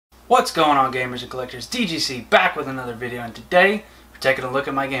What's going on, gamers and collectors? DGC back with another video, and today we're taking a look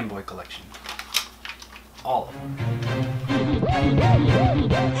at my Game Boy collection. All of them.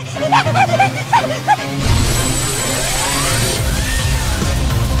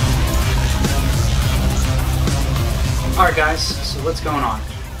 Alright guys, so what's going on?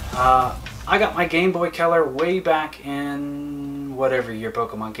 I got my Game Boy Color way back in whatever year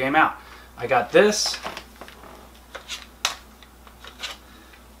Pokemon came out. I got this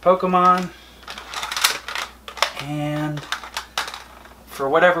Pokemon, and for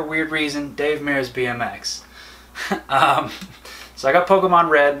whatever weird reason, Dave Mirra's BMX. So I got Pokemon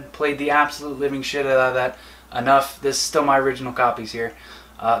Red, played the absolute living shit out of that. Enough. This is still my original copies here.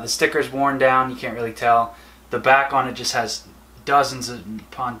 The sticker's worn down, you can't really tell. The back on it just has dozens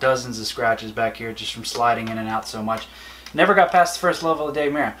upon dozens of scratches back here just from sliding in and out so much. Never got past the first level of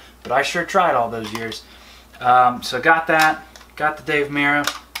Dave Mirra, but I sure tried all those years. So got that, got the Dave Mirra.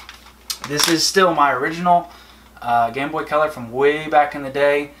 This is still my original Game Boy Color from way back in the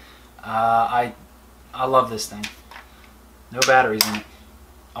day. I love this thing. No batteries in it.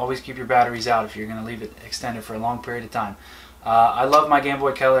 Always keep your batteries out if you're going to leave it extended for a long period of time. I love my Game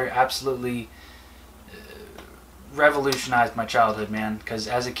Boy Color. Absolutely revolutionized my childhood, man. Because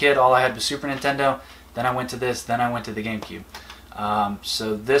as a kid, all I had was Super Nintendo. Then I went to this. Then I went to the GameCube.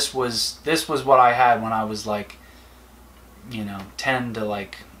 So this was what I had when I was like, 10 to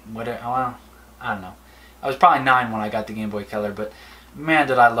like whatever. Well, I don't know. I was probably 9 when I got the Game Boy Color, but man,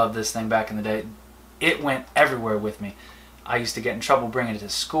 did I love this thing back in the day. It went everywhere with me. I used to get in trouble bringing it to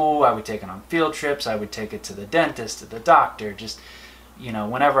school. I would take it on field trips. I would take it to the dentist, to the doctor. Just,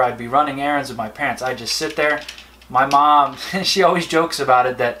 whenever I'd be running errands with my parents, I'd just sit there. My mom, she always jokes about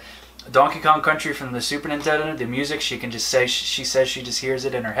it that Donkey Kong Country from the Super Nintendo, the music, she can just say, she says she just hears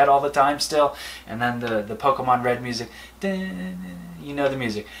it in her head all the time still. And then the Pokemon Red music, you know the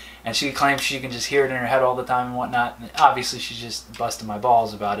music. And she claims she can just hear it in her head all the time and whatnot. And obviously she's just busting my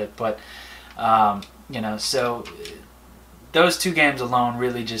balls about it. But, so those two games alone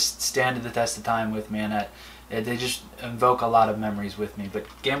really just stand to the test of time with me. And they just invoke a lot of memories with me. But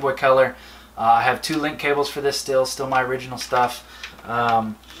Game Boy Color, I have 2 link cables for this still my original stuff.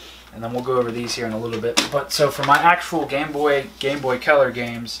 And then we'll go over these here in a little bit. But so for my actual Game Boy Color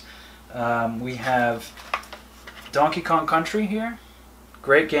games, we have Donkey Kong Country here.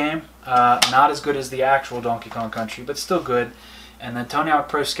 Great game. Not as good as the actual Donkey Kong Country, but still good. And then Tony Hawk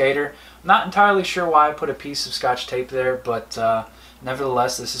Pro Skater. Not entirely sure why I put a piece of Scotch tape there, but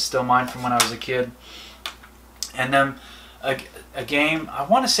nevertheless, this is still mine from when I was a kid. And then a game, I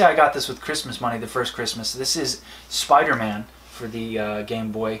want to say I got this with Christmas money the first Christmas. This is Spider-Man for the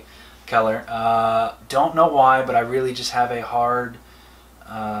Game Boy Color. Don't know why, but I really just have a hard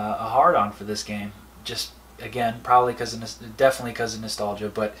on for this game. Just again, probably definitely because of nostalgia,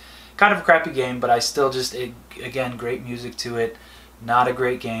 but kind of a crappy game. But I still just again, great music to it. Not a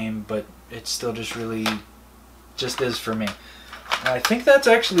great game, but it still just really just is for me. And I think that's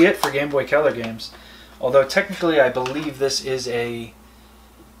actually it for Game Boy Color games. Although technically, I believe this is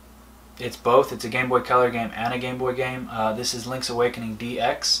it's both. It's a Game Boy Color game and a Game Boy game. This is Link's Awakening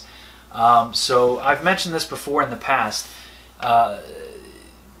DX. So I've mentioned this before in the past.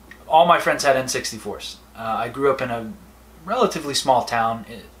 All my friends had N64s. I grew up in a relatively small town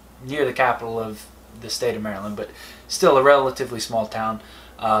near the capital of the state of Maryland, but still a relatively small town.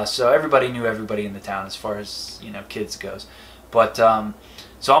 So everybody knew everybody in the town as far as kids goes. But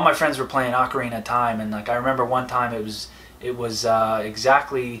so all my friends were playing Ocarina of Time, and like I remember one time it was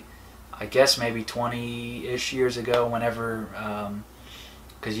exactly, I guess maybe 20-ish years ago, whenever,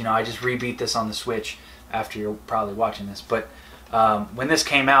 because I just rebeat this on the Switch after you're probably watching this. But when this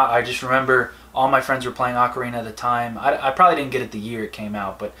came out, I just remember all my friends were playing Ocarina of Time. I probably didn't get it the year it came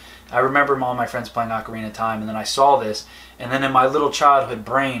out, but I remember all my friends playing Ocarina of Time, and then I saw this, and then in my little childhood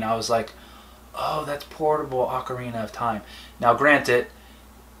brain, I was like, oh, that's portable Ocarina of Time. Now, granted,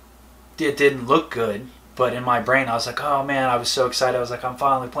 it didn't look good, but in my brain, I was like, oh man, I was so excited. I was like, I'm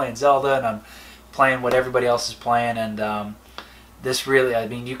finally playing Zelda, and I'm playing what everybody else is playing, and this really, I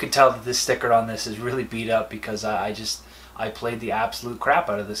mean, you can tell that this sticker on this is really beat up because I played the absolute crap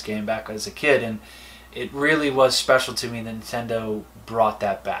out of this game back as a kid, and it really was special to me that Nintendo brought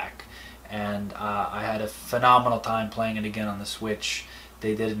that back. And I had a phenomenal time playing it again on the Switch.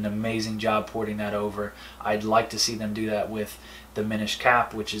 They did an amazing job porting that over. I'd like to see them do that with the Minish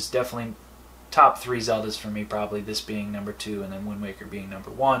Cap, which is definitely top 3 Zeldas for me, probably this being number 2 and then Wind Waker being number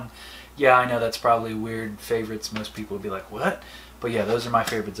 1. Yeah, I know that's probably weird favorites. Most people would be like, what? But yeah, those are my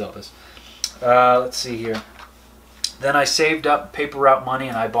favorite Zeldas. Let's see here. Then I saved up paper route money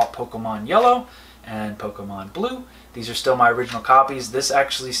and I bought Pokemon Yellow and Pokemon Blue. These are still my original copies. This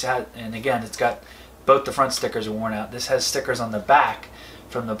actually had, and again, it's got both the front stickers are worn out. This has stickers on the back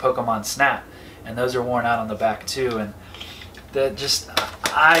from the Pokemon Snap, and those are worn out on the back too. And that just,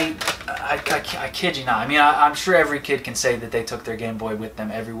 I kid you not. I mean, I'm sure every kid can say that they took their Game Boy with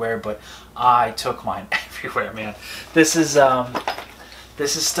them everywhere, but I took mine everywhere, man. This is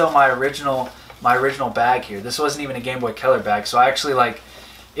still my original bag here. This wasn't even a Game Boy Color bag, so I actually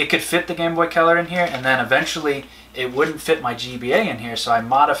it could fit the Game Boy Color in here, and then eventually it wouldn't fit my GBA in here, so I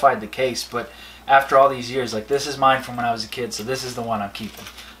modified the case. But after all these years, this is mine from when I was a kid, so this is the one I'm keeping.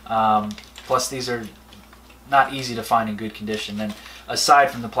 Plus, these are not easy to find in good condition, and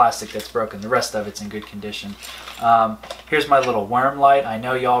aside from the plastic that's broken, the rest of it's in good condition. Here's my little worm light. I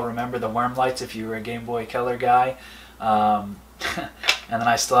know y'all remember the worm lights if you were a Game Boy Color guy. And then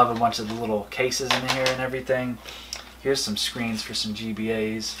I still have a bunch of the little cases in here and everything. Here's some screens for some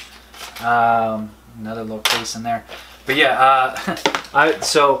GBAs. Another little case in there. But yeah,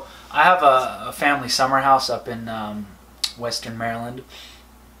 so I have a family summer house up in Western Maryland,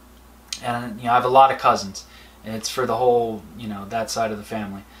 and I have a lot of cousins, and it's for the whole that side of the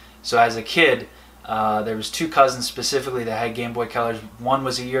family. So as a kid, there was 2 cousins specifically that had Game Boy Colors. One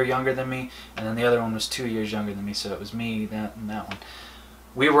was a year younger than me, and then the other one was 2 years younger than me. So it was me, and that one.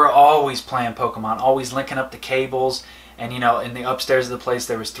 We were always playing Pokemon, always linking up the cables. And in the upstairs of the place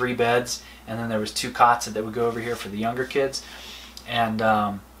there was 3 beds, and then there was 2 cots that would go over here for the younger kids.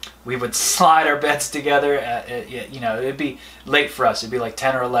 And we would slide our beds together. It'd be late for us. It'd be like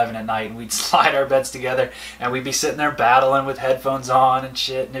 10 or 11 at night, and we'd slide our beds together, and we'd be sitting there battling with headphones on and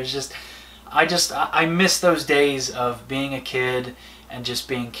shit. And it was just, I miss those days of being a kid and just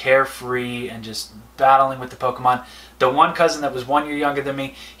being carefree and just battling with the Pokemon. The one cousin that was 1 year younger than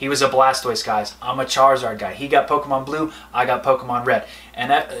me, he was a Blastoise guy. I'm a Charizard guy. He got Pokemon Blue, I got Pokemon Red.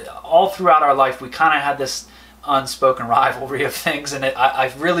 And all throughout our life, we kind of had this unspoken rivalry of things, and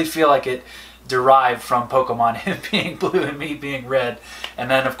I really feel like it derived from Pokemon, him being blue and me being red.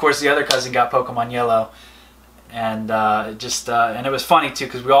 And then, of course, the other cousin got Pokemon Yellow. And and it was funny too,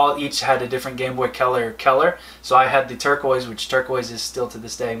 because we all each had a different Game Boy color. So I had the turquoise, which turquoise is still to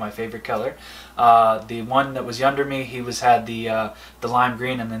this day my favorite color. The one that was under me, he had the lime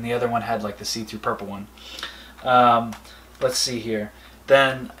green, and then the other one had the see-through purple one. Let's see here.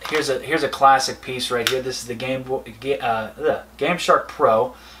 Then here's a classic piece right here. This is the Game Shark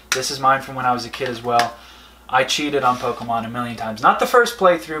Pro. This is mine from when I was a kid as well. I cheated on Pokemon a million times. Not the first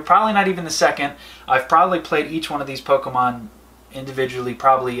playthrough, probably not even the second. I've probably played each one of these Pokemon individually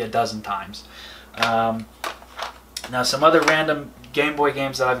probably a dozen times. Now some other random Game Boy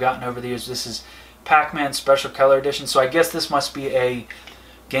games that I've gotten over the years. This is Pac-Man Special Color Edition. So I guess this must be a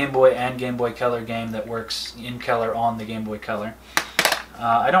Game Boy and Game Boy Color game that works in color on the Game Boy Color.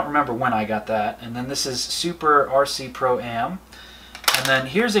 I don't remember when I got that. And then this is Super RC Pro Am. And then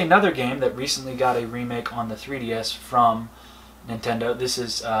here's another game that recently got a remake on the 3DS from Nintendo. This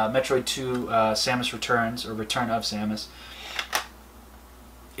is Metroid 2 Samus Returns, or Return of Samus.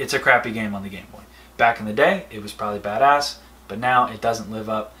 It's a crappy game on the Game Boy. Back in the day, it was probably badass, but now it doesn't live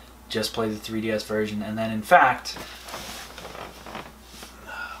up. Just play the 3DS version. And then, in fact,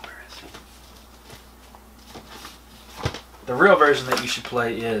 where is it? The real version that you should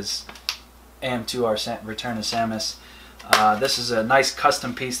play is AM2 Return of Samus. This is a nice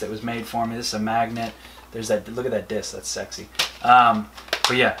custom piece that was made for me. This is a magnet. There's that. Look at that disc. That's sexy. But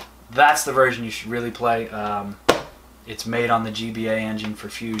yeah, that's the version you should really play. It's made on the GBA engine for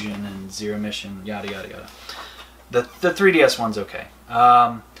Fusion and Zero Mission. Yada yada yada. The 3DS one's okay.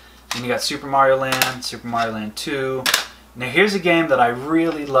 Then you got Super Mario Land, Super Mario Land 2. Now here's a game that I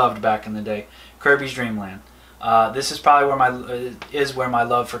really loved back in the day, Kirby's Dream Land. This is probably where my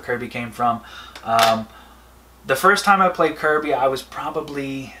love for Kirby came from. The first time I played Kirby, I was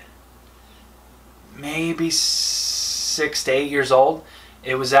probably maybe 6 to 8 years old.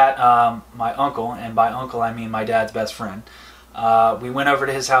 It was at my uncle, and by uncle I mean my dad's best friend. We went over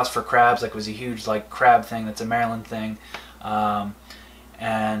to his house for crabs. It was a huge crab thing. That's a Maryland thing. And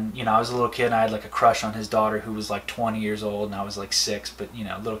I was a little kid, and I had a crush on his daughter who was 20 years old, and I was 6, but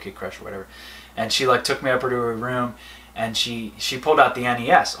little kid crush or whatever. And she took me up to her room, and she pulled out the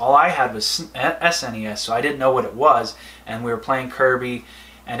NES. All I had was SNES, so I didn't know what it was. And we were playing Kirby,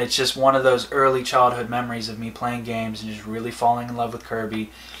 and it's just one of those early childhood memories of me playing games and just really falling in love with Kirby.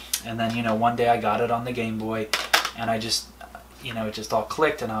 And then one day I got it on the Game Boy, and I just it just all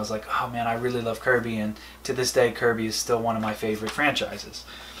clicked, and I was like, oh man, I really love Kirby. And to this day, Kirby is still one of my favorite franchises.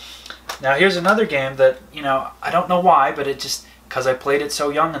 Now here's another game that I don't know why, but it just, because I played it so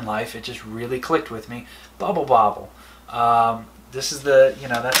young in life, it just really clicked with me. Bubble Bobble. This is the,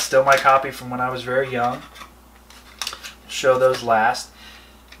 that's still my copy from when I was very young. show those last.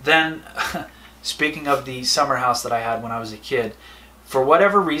 Then, speaking of the summer house that I had when I was a kid, for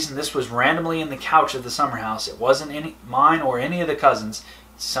whatever reason, this was randomly in the couch of the summer house. It wasn't mine or any of the cousins.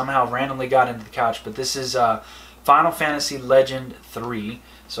 It somehow randomly got into the couch. But this is Final Fantasy Legend 3.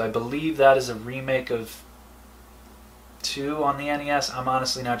 So I believe that is a remake of 2 on the NES. I'm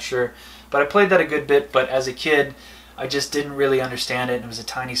honestly not sure. But I played that a good bit. But as a kid, I just didn't really understand it. It was a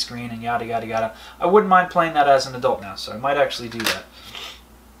tiny screen and yada yada yada. I wouldn't mind playing that as an adult now. So I might actually do that.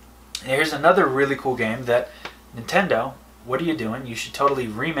 Here's another really cool game that Nintendo, what are you doing? You should totally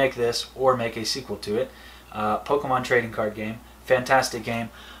remake this or make a sequel to it. Pokemon trading card game. Fantastic game.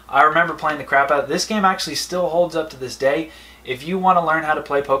 I remember playing the crap out of it. This game actually still holds up to this day. If you want to learn how to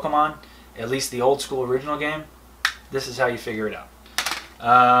play Pokemon, at least the old school original game, this is how you figure it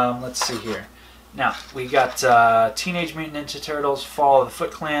out. Let's see here. Now, we got Teenage Mutant Ninja Turtles, Fall of the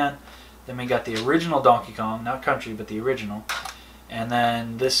Foot Clan. Then we got the original Donkey Kong, not Country, but the original. And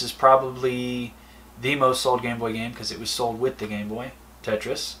then this is probably the most sold Game Boy game because it was sold with the Game Boy,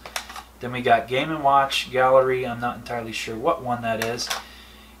 Tetris. Then we got Game & Watch Gallery. I'm not entirely sure what one that is.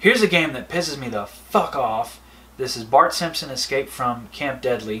 Here's a game that pisses me the fuck off. This is Bart Simpson Escape from Camp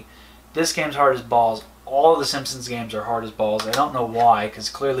Deadly. This game's hard as balls. All of the Simpsons games are hard as balls. I don't know why, because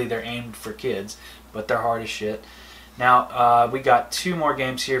clearly they're aimed for kids, but they're hard as shit. Now, we got 2 more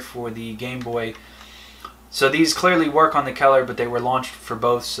games here for the Game Boy. So these clearly work on the Color, but they were launched for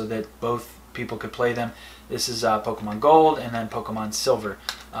both so that both people could play them. This is Pokemon Gold and then Pokemon Silver.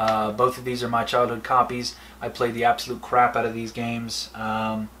 Both of these are my childhood copies. I played the absolute crap out of these games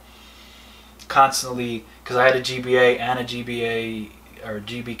constantly because I had a GBA and a GBA or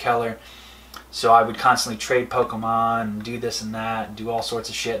GB Color. So I would constantly trade Pokemon and do this and that and do all sorts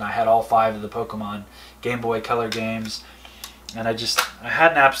of shit. And I had all 5 of the Pokemon Game Boy Color games. And I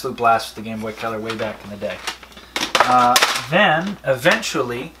had an absolute blast with the Game Boy Color way back in the day. Then,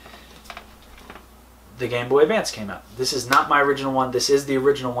 eventually, the Game Boy Advance came out. This is not my original one. This is the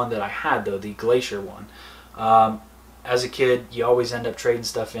original one that I had, though, the Glacier one. As a kid, you always end up trading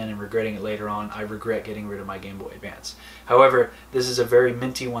stuff in and regretting it later on. I regret getting rid of my Game Boy Advance. However, this is a very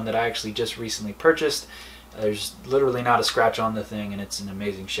minty one that I actually just recently purchased. There's literally not a scratch on the thing, and it's in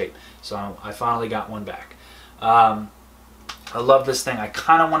amazing shape. So I finally got one back. I love this thing. I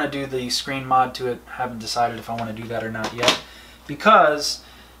kind of want to do the screen mod to it. Haven't decided if I want to do that or not yet, because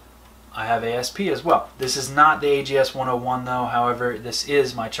I have ASP as well. This is not the AGS 101 though. However, this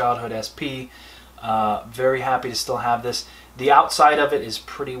is my childhood SP. Very happy to still have this. The outside of it is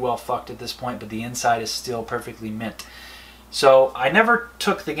pretty well fucked at this point, but the inside is still perfectly mint. So I never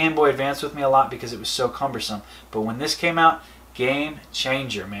took the Game Boy Advance with me a lot because it was so cumbersome. But when this came out, game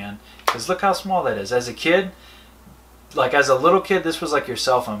changer, man. Because look how small that is. As a kid, like as a little kid, this was like your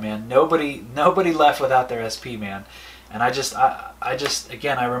cell phone, man. Nobody left without their SP, man. And I just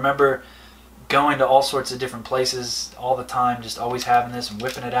again, I remember going to all sorts of different places all the time, just always having this and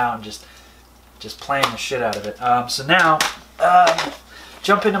whipping it out and just playing the shit out of it. So now,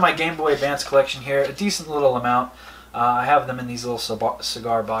 jump into my Game Boy Advance collection here. A decent little amount. I have them in these little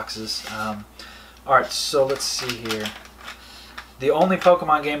cigar boxes. Alright, so let's see here. The only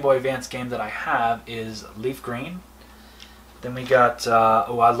Pokemon Game Boy Advance game that I have is Leaf Green. Then we got,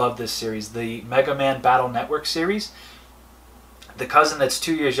 oh, I love this series, the Mega Man Battle Network series. The cousin that's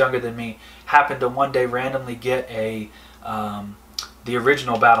 2 years younger than me happened to one day randomly get the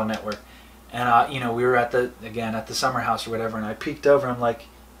original Battle Network. And, you know, we were at the summer house or whatever, and I peeked over and I'm like,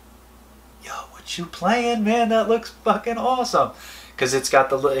 yo, what you playing, man? That looks fucking awesome. Because it's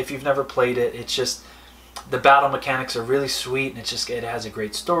got if you've never played it, it's just, the battle mechanics are really sweet, and it has a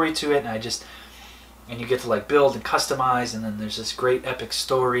great story to it, and you get to like build and customize, and then there's this great epic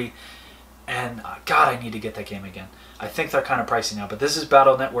story, and God, I need to get that game again. I think they're kind of pricey now, but this is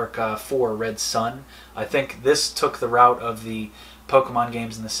Battle Network 4 Red Sun. I think this took the route of the Pokemon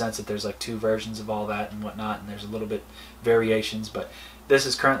games in the sense that there's like 2 versions of all that and whatnot, and there's a little bit variations, but this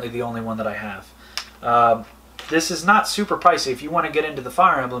is currently the only one that I have. This is not super pricey. If you want to get into the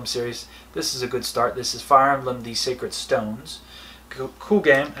Fire Emblem series, this is a good start. This is Fire Emblem The Sacred Stones. Cool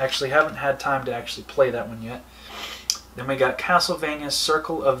game. Actually, haven't had time to actually play that one yet. Then we got Castlevania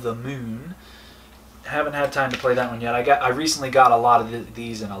Circle of the Moon. Haven't had time to play that one yet. I recently got a lot of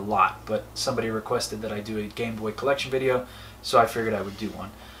these and a lot, but somebody requested that I do a Game Boy Collection video, so I figured I would do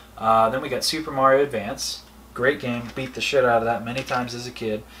one. Then we got Super Mario Advance. Great game. Beat the shit out of that many times as a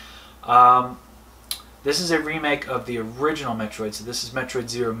kid. This is a remake of the original Metroid, so this is Metroid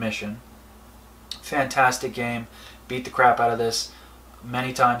Zero Mission. Fantastic game. Beat the crap out of this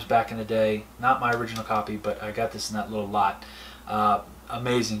many times back in the day. Not my original copy, but I got this in that little lot.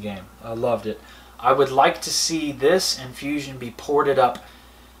 Amazing game. I loved it. I would like to see this and Fusion be ported up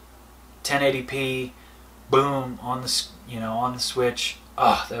 1080p, boom, on the on the Switch.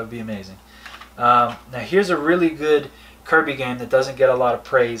 Oh, that would be amazing. Now here's a really good Kirby game that doesn't get a lot of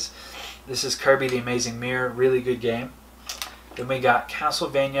praise. This is Kirby the Amazing Mirror, really good game. Then we got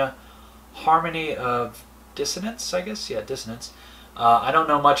Castlevania Harmony of Dissonance, I guess. Yeah, Dissonance. I don't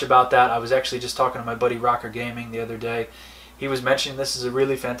know much about that. I was actually just talking to my buddy Rocker Gaming the other day. He was mentioning this is a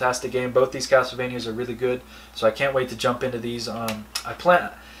really fantastic game. Both these Castlevanias are really good, so I can't wait to jump into these.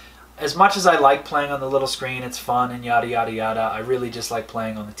 As much as I like playing on the little screen, it's fun and yada yada yada, I really just like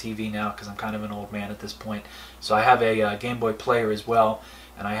playing on the TV now because I'm kind of an old man at this point. So I have a Game Boy player as well,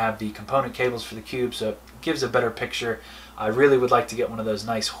 and I have the component cables for the cube, so it gives a better picture. I really would like to get one of those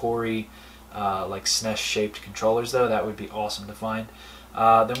nice hoary like SNES shaped controllers though. That would be awesome to find.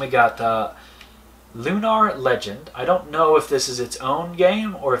 Then we got Lunar Legend. I don't know if this is its own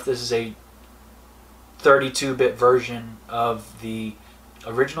game or if this is a 32-bit version of the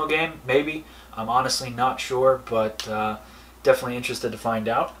original game, maybe. I'm honestly not sure, but definitely interested to find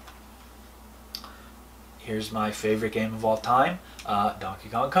out. Here's my favorite game of all time, Donkey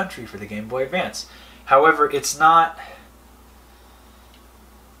Kong Country for the Game Boy Advance. However, it's not...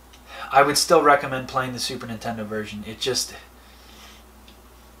 I would still recommend playing the Super Nintendo version. It just...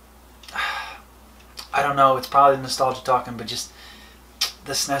 I don't know, it's probably nostalgia talking, but just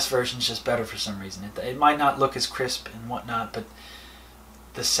the SNES version is just better for some reason. It might not look as crisp and whatnot, but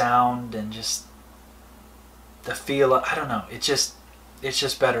the sound and just the feel, I don't know, it's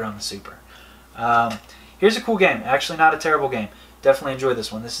just better on the Super. Here's a cool game, actually not a terrible game. Definitely enjoy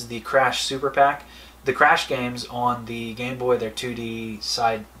this one. This is the Crash Super Pack. The Crash games on the Game Boy, they're 2D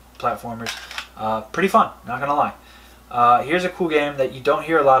side platformers. Pretty fun, not gonna lie. Here's a cool game that you don't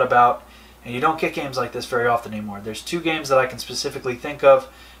hear a lot about, and you don't get games like this very often anymore. There's two games that I can specifically think of,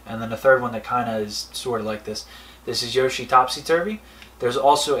 and then a third one that kind of is sort of like this. This is Yoshi Topsy Turvy. There's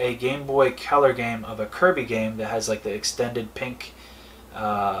also a Game Boy Color game of a Kirby game that has like the extended pink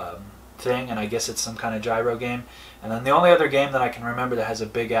thing, and I guess it's some kind of gyro game. And then the only other game that I can remember that has a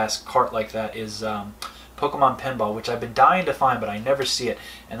big ass cart like that is Pokemon Pinball, which I've been dying to find, but I never see it.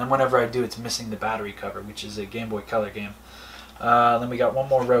 And then whenever I do, it's missing the battery cover, which is a Game Boy Color game. Then we got one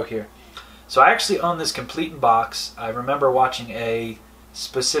more row here. So I actually own this complete in box. I remember watching a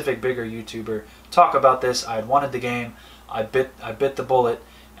specific bigger YouTuber talk about this. I had wanted the game. I bit the bullet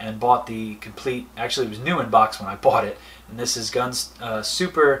and bought the complete. Actually, it was new in box when I bought it. And this is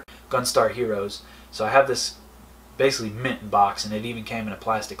Super Gunstar Heroes. So I have this basically mint in box, and it even came in a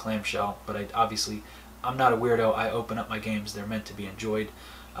plastic clamshell. But obviously, I'm not a weirdo. I open up my games. They're meant to be enjoyed.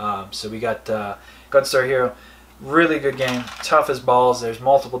 So we got Gunstar Hero. Really good game, tough as balls. There's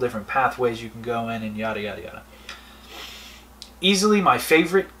multiple different pathways you can go in and yada yada yada. Easily my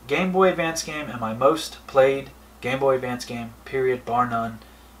favorite Game Boy Advance game and my most played Game Boy Advance game, period, bar none.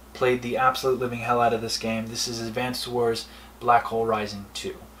 Played the absolute living hell out of this game. This is Advance Wars Black Hole Rising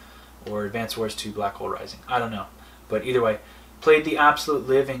 2. Or Advance Wars 2 Black Hole Rising. I don't know. But either way, played the absolute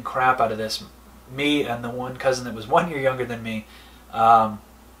living crap out of this. Me and the one cousin that was 1 year younger than me.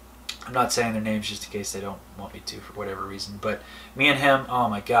 I'm not saying their names just in case they don't want me to for whatever reason, but me and him, oh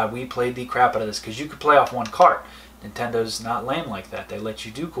my god, we played the crap out of this because you could play off one cart. Nintendo's not lame like that. They let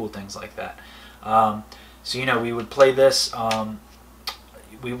you do cool things like that. So, you know, we would play this.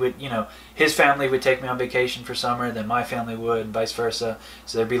 We would, you know, his family would take me on vacation for summer, then my family would, and vice versa.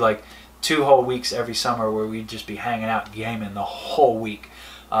 So there'd be like 2 whole weeks every summer where we'd just be hanging out gaming the whole week.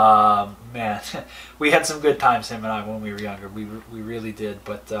 Man, we had some good times, him and I, when we were younger. We really did.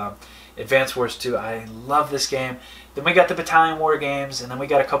 But Advance Wars 2, I love this game. Then we got the Battalion War games, and then we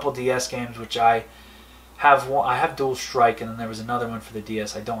got a couple DS games, which I have. I have Dual Strike, and then there was another one for the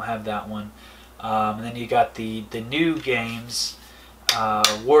DS. I don't have that one. And then you got the new games,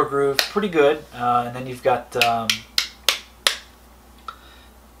 War Groove, pretty good. And then you've got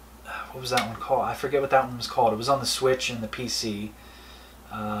what was that one called? I forget what that one was called. It was on the Switch and the PC.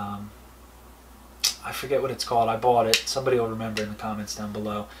 I forget what it's called. I bought it. Somebody will remember in the comments down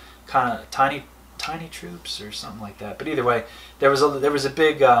below. Kind of tiny troops or something like that. But either way, there was a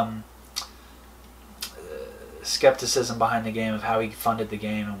big skepticism behind the game of how he funded the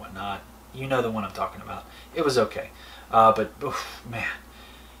game and whatnot. You know the one I'm talking about. It was okay, but oof, man,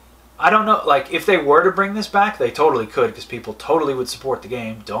 I don't know. Like, if they were to bring this back, they totally could, because people totally would support the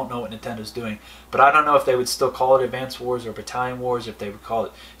game. Don't know what Nintendo's doing, but I don't know if they would still call it Advance Wars or Battalion Wars, if they would call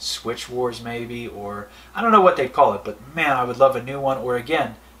it Switch Wars maybe, or I don't know what they'd call it. But man, I would love a new one, or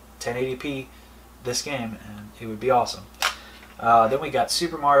again, 1080p this game, and it would be awesome. Then we got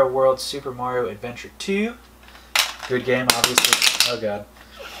Super Mario World, Super Mario Adventure 2. Good game, obviously. Oh god.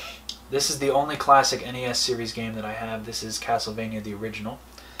 This is the only classic NES series game that I have. This is Castlevania the original.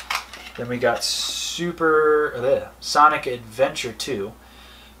 Then we got Sonic Adventure 2.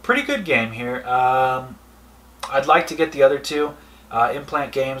 Pretty good game here. I'd like to get the other two.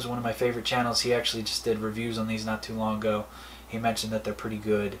 Implant Games, one of my favorite channels, he actually just did reviews on these not too long ago. He mentioned that they're pretty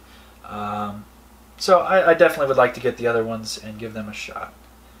good. So I definitely would like to get the other ones and give them a shot.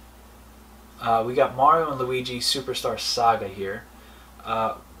 We got Mario and Luigi Superstar Saga here.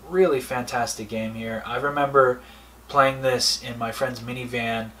 Really fantastic game here. I remember playing this in my friend's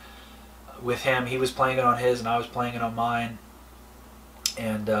minivan with him. He was playing it on his and I was playing it on mine.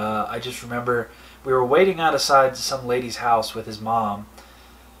 And I just remember we were waiting outside some lady's house with his mom.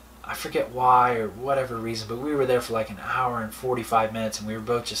 I forget why or whatever reason, but we were there for like an hour and 45 minutes and we were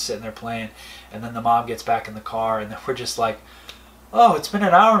both just sitting there playing. And then the mom gets back in the car and then we're just like, oh, it's been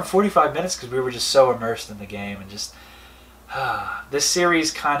an hour and 45 minutes, because we were just so immersed in the game. And just this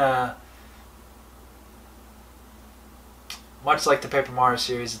series kind of, much like the Paper Mario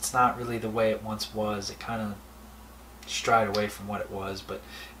series, it's not really the way it once was. It kind of strayed away from what it was, but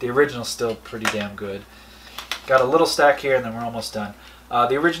the original's still pretty damn good. Got a little stack here and then we're almost done.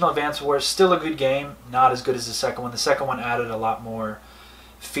 The original Advance Wars, still a good game, not as good as the second one. The second one added a lot more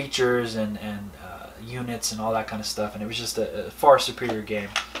features and units and all that kind of stuff, and it was just a far superior game.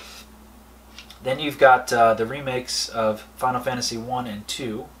 Then you've got the remakes of Final Fantasy 1 and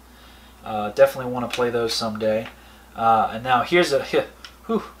 2. Definitely want to play those someday. And now here's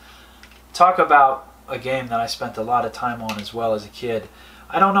talk about a game that I spent a lot of time on as well as a kid.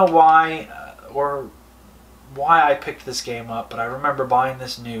 I don't know why why I picked this game up, but I remember buying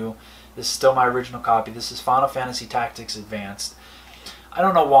this new. This is still my original copy. This is Final Fantasy Tactics Advanced. I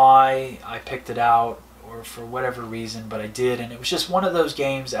don't know why I picked it out or for whatever reason, but I did, and it was just one of those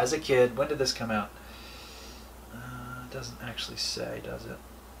games as a kid. When did this come out? It doesn't actually say, does it?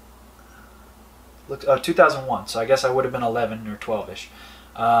 Look, 2001, so I guess I would have been 11 or 12-ish.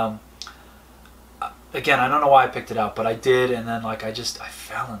 Again, I don't know why I picked it out, but I did, and then like I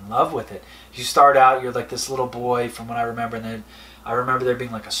fell in love with it. You start out, you're like this little boy from what I remember, and then I remember there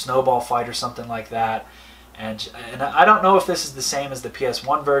being like a snowball fight or something like that. And I don't know if this is the same as the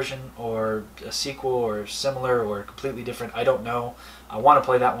PS1 version or a sequel or similar or completely different. I don't know. I want to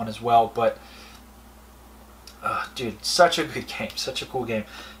play that one as well, but dude, such a good game, such a cool game.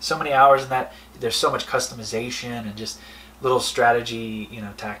 So many hours in that. There's so much customization and just little strategy, you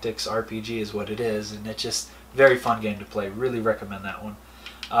know, tactics, RPG is what it is, and it's just very fun game to play. Really recommend that one.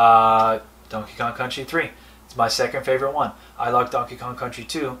 Donkey Kong Country 3. It's my second favorite one. I like Donkey Kong Country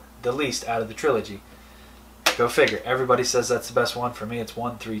 2 the least out of the trilogy. Go figure. Everybody says that's the best one. For me, it's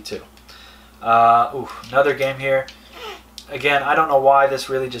 1, 3, 2. Another game here. Again, I don't know why this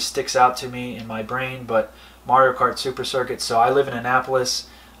really just sticks out to me in my brain, but Mario Kart Super Circuit. So I live in Annapolis.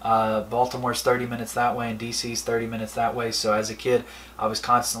 Baltimore's 30 minutes that way, and DC's 30 minutes that way. So as a kid, I was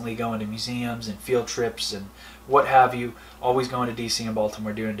constantly going to museums and field trips and what have you. Always going to DC and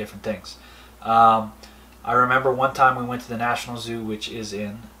Baltimore doing different things. I remember one time we went to the National Zoo, which is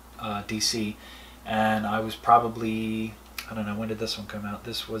in DC, and I was probably, I don't know, when did this one come out?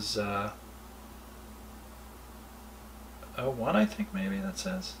 This was 01, I think, maybe that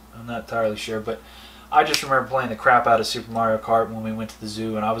says. I'm not entirely sure, but I just remember playing the crap out of Super Mario Kart when we went to the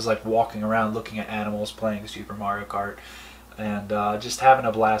zoo, and I was like walking around looking at animals playing Super Mario Kart, and just having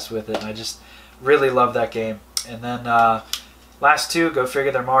a blast with it, and I just really love that game. And then last two, go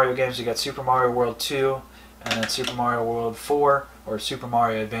figure, they're Mario games. You got Super Mario World 2 and then Super Mario World 4, or Super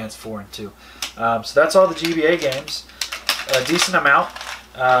Mario Advance 4 and 2. So that's all the GBA games. A decent amount.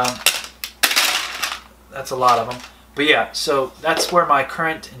 That's a lot of them. But yeah, so that's where my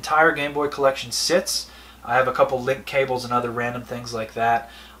current entire Game Boy collection sits. I have a couple link cables and other random things like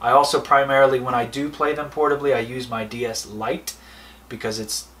that. I also primarily, when I do play them portably, I use my DS Lite because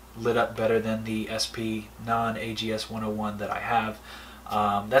it's lit up better than the SP non-AGS 101 that I have.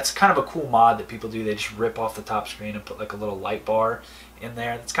 That's kind of a cool mod that people do. They just rip off the top screen and put like a little light bar in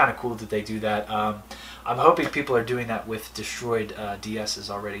there. It's kind of cool that they do that. I'm hoping people are doing that with destroyed DSs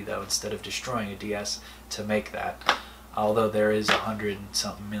already, though, instead of destroying a DS to make that. Although there is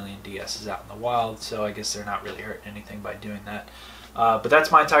 100-something million DSs out in the wild, so I guess they're not really hurting anything by doing that. But that's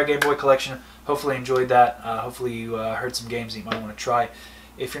my entire Game Boy collection. Hopefully you enjoyed that. Hopefully you heard some games that you might want to try.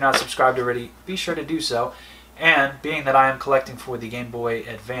 If you're not subscribed already, be sure to do so. And being that I am collecting for the Game Boy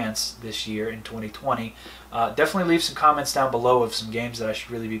Advance this year in 2020, definitely leave some comments down below of some games that I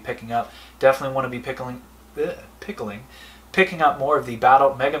should really be picking up. Definitely want to be picking up more of the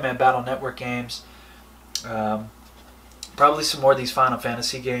Mega Man Battle Network games. Probably some more of these Final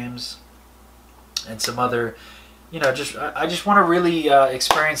Fantasy games and some other you know, I just want to really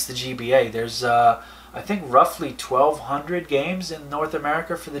experience the GBA. There's I think roughly 1,200 games in North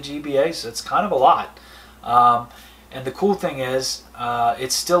America for the GBA, so it's kind of a lot. And the cool thing is,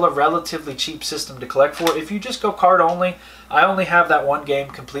 it's still a relatively cheap system to collect for. If you just go card only, I only have that one game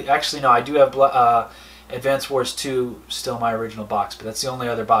complete. Actually, no, I do have Advance Wars 2 still in my original box, but that's the only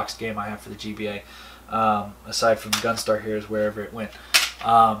other boxed game I have for the GBA, aside from Gunstar Heroes, wherever it went.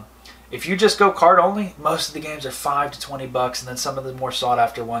 If you just go card only, most of the games are $5 to $20, and then some of the more sought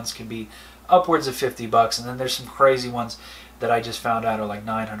after ones can be upwards of $50, and then there's some crazy ones that I just found out are like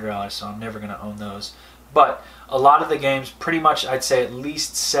 $900, so I'm never going to own those. But a lot of the games, pretty much I'd say at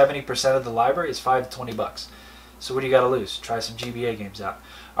least 70% of the library is $5 to $20. So what do you got to lose? Try some GBA games out.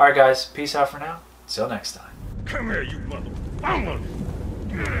 Alright guys, peace out for now. Till next time. Come here, you mother...